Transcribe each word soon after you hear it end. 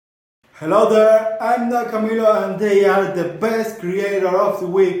Hello there, I'm Camilo and they are the best creator of the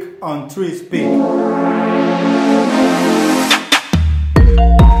week on 3Speak.